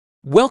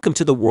Welcome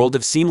to the world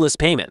of seamless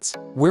payments,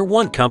 where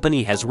one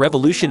company has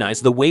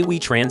revolutionized the way we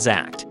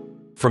transact.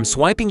 From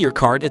swiping your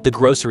card at the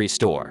grocery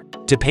store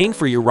to paying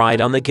for your ride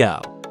on the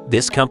go,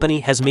 this company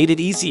has made it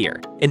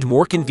easier and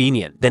more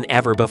convenient than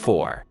ever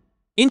before.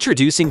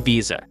 Introducing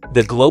Visa,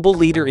 the global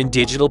leader in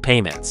digital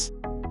payments.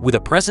 With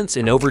a presence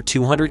in over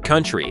 200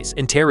 countries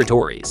and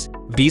territories,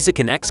 Visa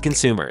connects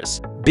consumers,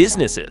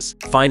 businesses,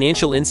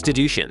 financial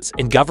institutions,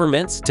 and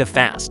governments to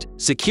fast,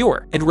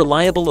 secure, and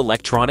reliable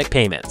electronic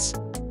payments.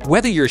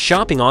 Whether you're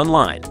shopping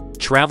online,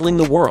 traveling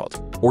the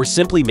world, or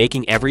simply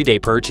making everyday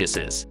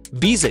purchases,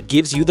 Visa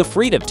gives you the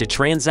freedom to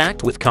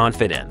transact with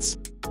confidence.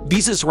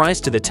 Visa's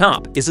rise to the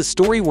top is a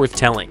story worth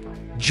telling.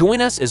 Join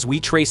us as we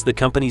trace the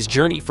company's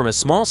journey from a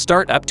small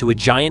startup to a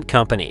giant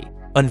company,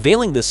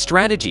 unveiling the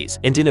strategies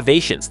and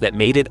innovations that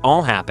made it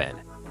all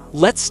happen.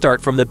 Let's start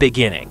from the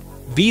beginning.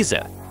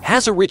 Visa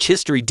has a rich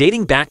history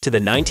dating back to the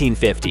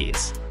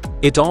 1950s.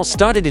 It all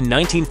started in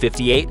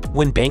 1958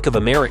 when Bank of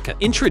America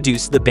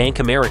introduced the Bank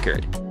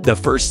Americard, the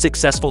first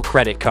successful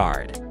credit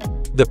card.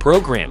 The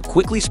program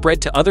quickly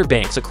spread to other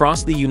banks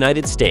across the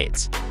United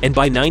States, and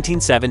by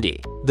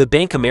 1970, the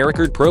Bank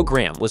Americard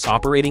program was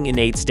operating in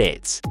 8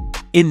 states.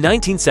 In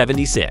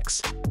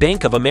 1976,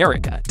 Bank of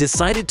America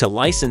decided to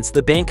license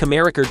the Bank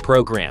Americard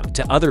program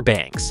to other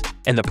banks,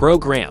 and the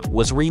program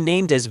was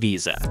renamed as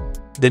Visa.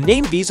 The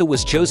name Visa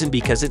was chosen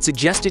because it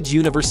suggested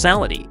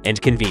universality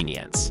and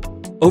convenience.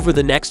 Over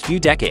the next few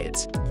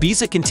decades,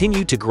 Visa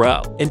continued to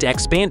grow and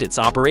expand its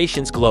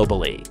operations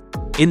globally.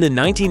 In the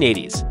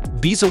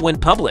 1980s, Visa went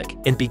public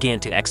and began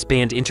to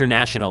expand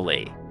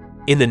internationally.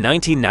 In the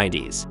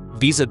 1990s,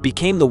 Visa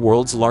became the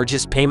world's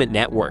largest payment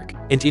network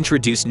and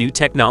introduced new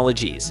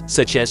technologies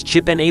such as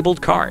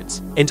chip-enabled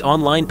cards and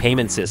online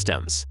payment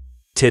systems.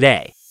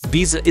 Today,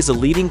 Visa is a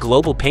leading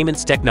global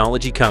payments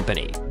technology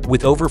company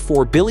with over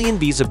 4 billion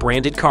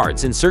Visa-branded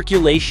cards in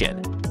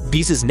circulation.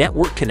 Visa's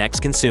network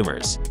connects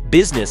consumers,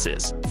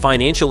 businesses,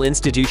 financial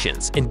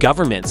institutions, and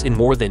governments in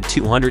more than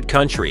 200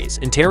 countries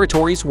and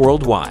territories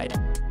worldwide.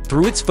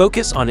 Through its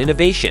focus on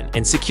innovation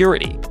and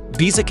security,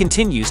 Visa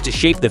continues to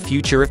shape the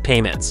future of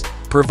payments,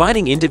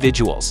 providing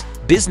individuals,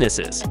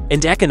 businesses,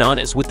 and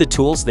economies with the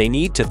tools they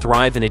need to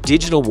thrive in a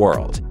digital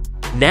world.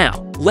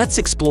 Now, let's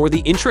explore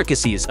the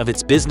intricacies of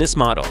its business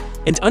model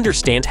and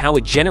understand how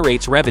it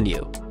generates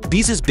revenue.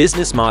 Visa's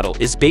business model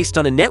is based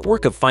on a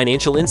network of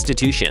financial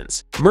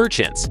institutions,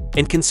 merchants,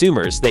 and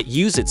consumers that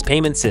use its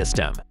payment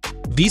system.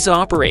 Visa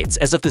operates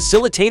as a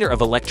facilitator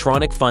of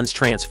electronic funds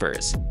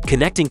transfers,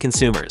 connecting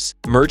consumers,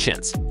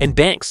 merchants, and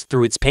banks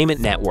through its payment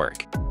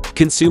network.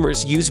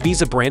 Consumers use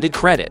Visa-branded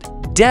credit,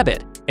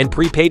 debit, and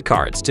prepaid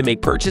cards to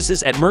make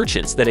purchases at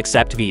merchants that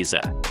accept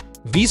Visa.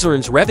 Visa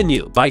earns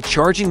revenue by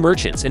charging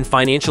merchants and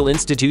financial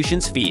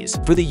institutions fees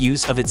for the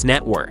use of its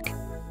network.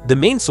 The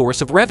main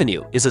source of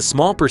revenue is a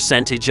small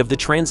percentage of the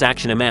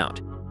transaction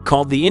amount,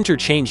 called the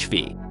interchange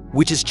fee,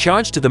 which is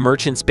charged to the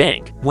merchant's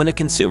bank when a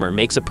consumer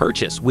makes a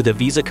purchase with a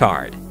Visa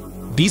card.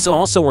 Visa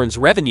also earns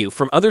revenue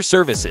from other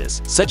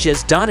services such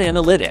as data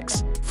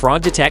analytics,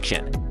 fraud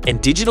detection,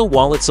 and digital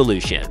wallet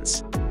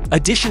solutions.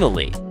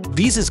 Additionally,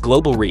 Visa's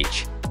global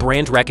reach,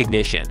 brand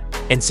recognition,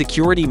 and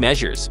security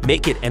measures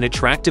make it an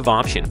attractive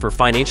option for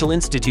financial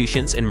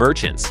institutions and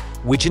merchants,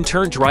 which in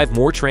turn drive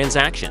more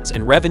transactions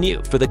and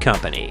revenue for the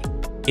company.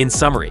 In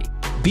summary,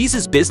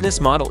 Visa's business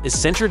model is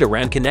centered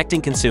around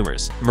connecting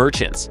consumers,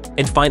 merchants,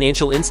 and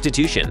financial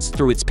institutions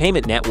through its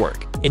payment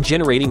network and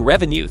generating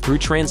revenue through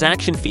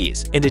transaction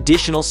fees and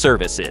additional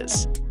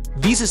services.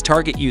 Visa's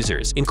target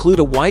users include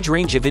a wide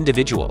range of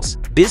individuals,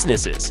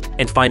 businesses,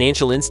 and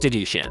financial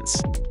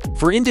institutions.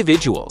 For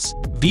individuals,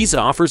 Visa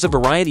offers a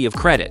variety of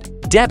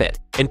credit, debit,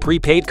 and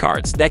prepaid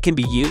cards that can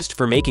be used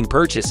for making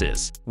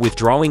purchases,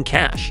 withdrawing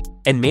cash,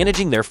 and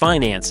managing their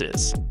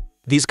finances.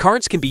 These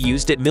cards can be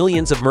used at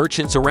millions of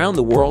merchants around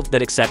the world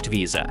that accept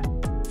Visa.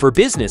 For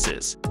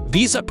businesses,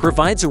 Visa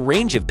provides a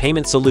range of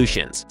payment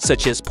solutions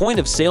such as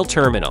point-of-sale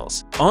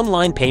terminals,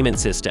 online payment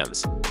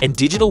systems, and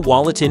digital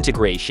wallet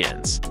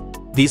integrations.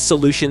 These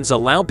solutions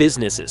allow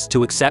businesses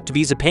to accept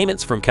Visa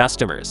payments from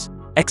customers,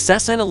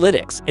 access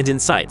analytics and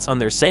insights on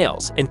their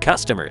sales and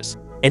customers,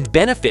 and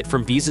benefit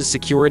from Visa's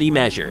security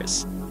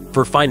measures.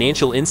 For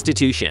financial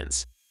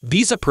institutions,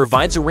 Visa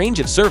provides a range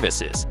of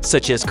services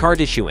such as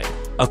card issuing,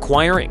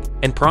 acquiring,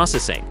 and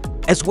processing,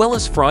 as well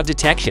as fraud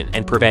detection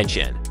and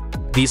prevention.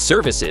 These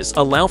services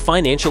allow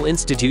financial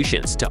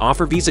institutions to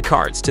offer Visa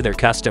cards to their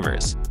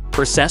customers,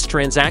 process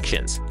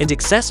transactions, and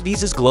access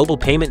Visa's global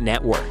payment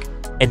network,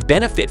 and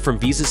benefit from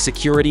Visa's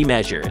security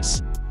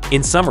measures.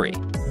 In summary,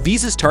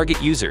 Visa's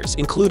target users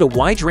include a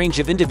wide range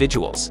of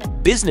individuals,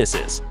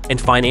 businesses, and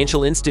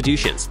financial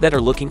institutions that are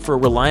looking for a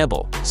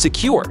reliable,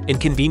 secure, and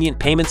convenient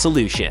payment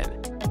solution.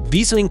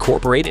 Visa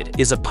Incorporated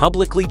is a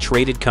publicly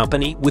traded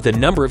company with a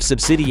number of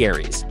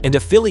subsidiaries and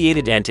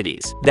affiliated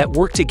entities that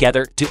work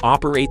together to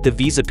operate the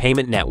Visa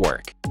payment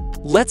network.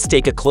 Let's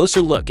take a closer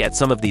look at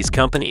some of these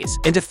companies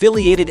and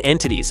affiliated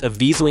entities of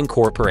Visa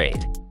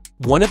Incorporated.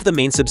 One of the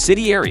main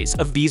subsidiaries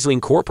of Visa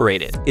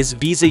Incorporated is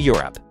Visa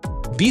Europe.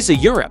 Visa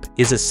Europe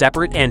is a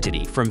separate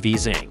entity from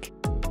Visa Inc.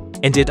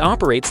 and it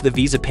operates the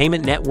Visa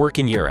payment network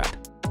in Europe.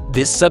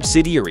 This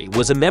subsidiary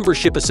was a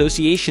membership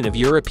association of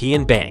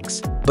European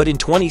banks, but in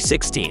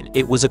 2016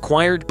 it was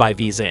acquired by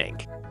Visa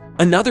Inc.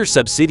 Another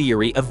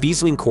subsidiary of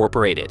Visa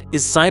Incorporated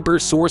is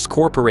CyberSource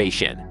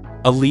Corporation,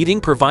 a leading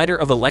provider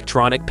of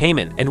electronic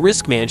payment and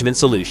risk management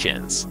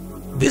solutions.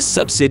 This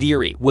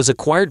subsidiary was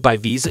acquired by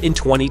Visa in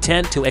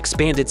 2010 to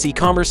expand its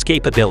e-commerce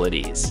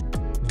capabilities.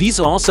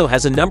 Visa also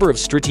has a number of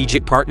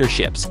strategic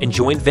partnerships and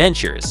joint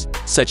ventures,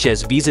 such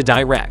as Visa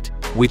Direct,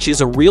 which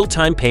is a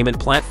real-time payment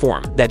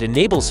platform that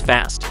enables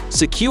fast,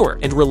 secure,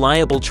 and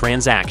reliable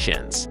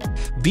transactions.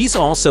 Visa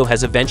also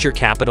has a venture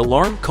capital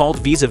arm called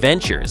Visa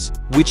Ventures,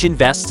 which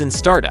invests in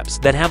startups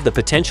that have the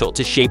potential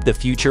to shape the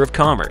future of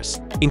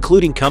commerce,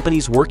 including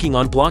companies working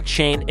on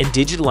blockchain and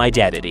digital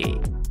identity.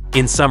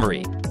 In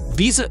summary,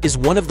 Visa is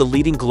one of the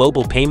leading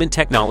global payment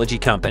technology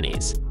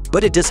companies,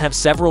 but it does have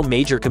several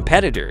major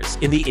competitors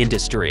in the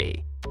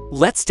industry.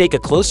 Let's take a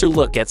closer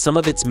look at some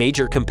of its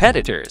major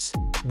competitors.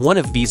 One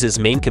of Visa's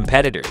main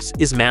competitors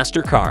is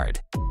MasterCard.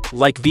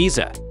 Like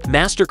Visa,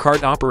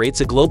 MasterCard operates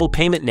a global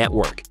payment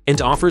network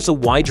and offers a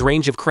wide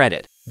range of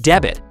credit,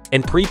 debit,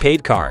 and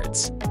prepaid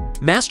cards.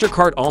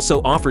 MasterCard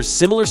also offers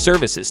similar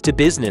services to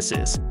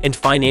businesses and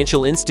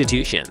financial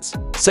institutions,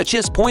 such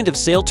as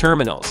point-of-sale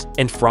terminals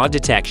and fraud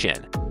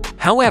detection.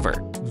 However,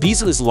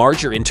 Visa is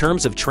larger in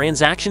terms of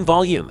transaction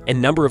volume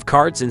and number of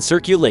cards in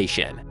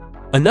circulation.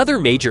 Another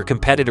major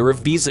competitor of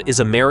Visa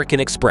is American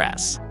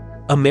Express.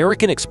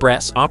 American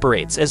Express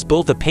operates as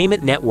both a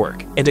payment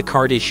network and a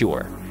card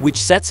issuer, which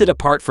sets it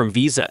apart from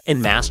Visa and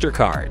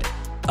MasterCard.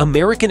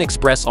 American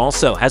Express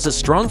also has a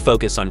strong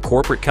focus on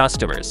corporate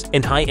customers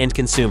and high-end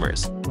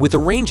consumers, with a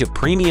range of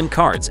premium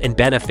cards and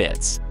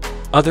benefits.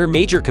 Other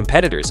major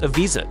competitors of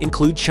Visa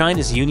include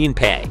China's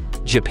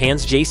UnionPay,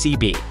 Japan's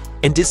JCB,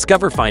 and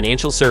Discover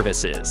Financial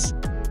Services.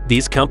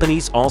 These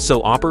companies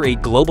also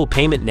operate global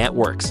payment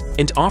networks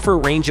and offer a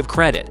range of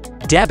credit,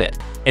 debit,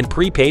 and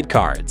prepaid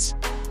cards.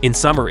 In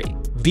summary,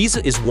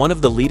 Visa is one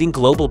of the leading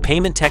global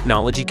payment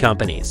technology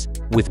companies,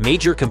 with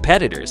major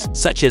competitors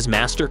such as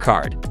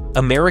MasterCard,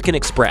 American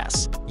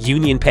Express,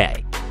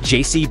 UnionPay,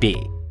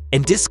 JCB,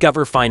 and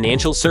Discover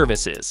Financial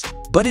Services,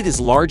 but it is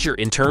larger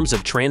in terms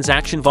of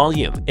transaction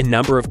volume and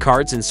number of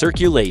cards in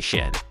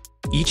circulation.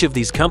 Each of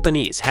these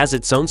companies has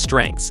its own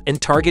strengths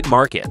and target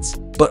markets,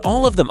 but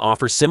all of them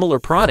offer similar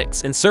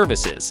products and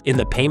services in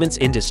the payments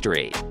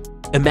industry.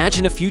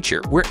 Imagine a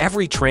future where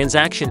every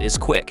transaction is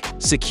quick,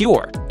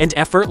 secure, and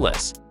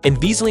effortless, and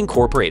Visa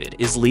Incorporated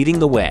is leading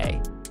the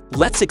way.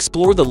 Let's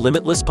explore the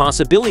limitless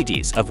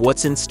possibilities of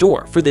what's in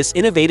store for this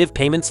innovative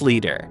payments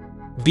leader.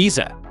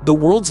 Visa, the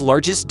world's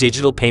largest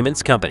digital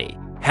payments company,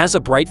 has a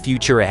bright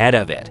future ahead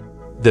of it.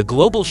 The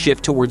global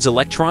shift towards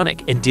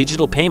electronic and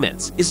digital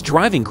payments is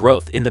driving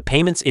growth in the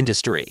payments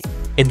industry,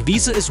 and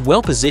Visa is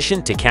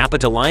well-positioned to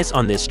capitalize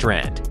on this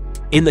trend.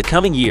 In the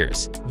coming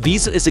years,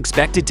 Visa is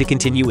expected to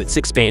continue its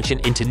expansion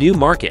into new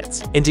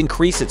markets and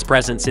increase its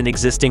presence in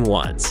existing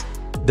ones.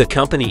 The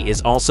company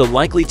is also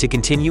likely to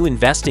continue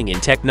investing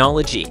in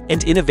technology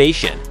and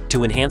innovation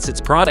to enhance its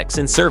products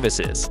and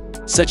services,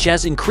 such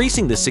as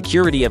increasing the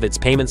security of its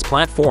payments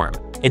platform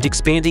and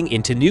expanding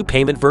into new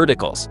payment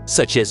verticals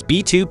such as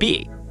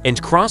B2B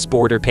and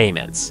cross-border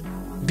payments.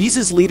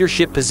 Visa's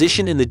leadership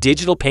position in the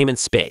digital payment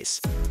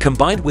space,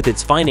 combined with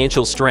its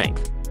financial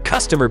strength,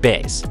 customer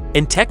base,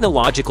 and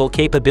technological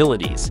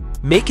capabilities,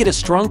 make it a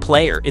strong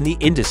player in the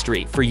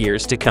industry for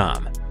years to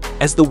come.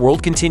 As the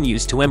world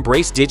continues to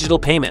embrace digital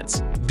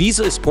payments,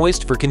 Visa is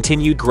poised for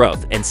continued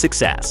growth and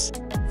success.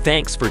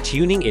 Thanks for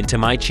tuning into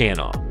my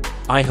channel.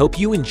 I hope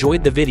you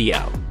enjoyed the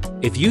video.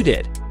 If you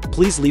did,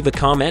 please leave a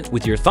comment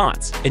with your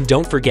thoughts and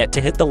don't forget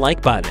to hit the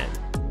like button.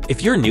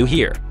 If you're new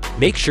here,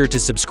 make sure to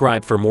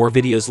subscribe for more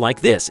videos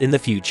like this in the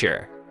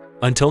future.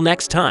 Until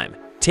next time,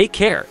 take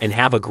care and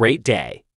have a great day.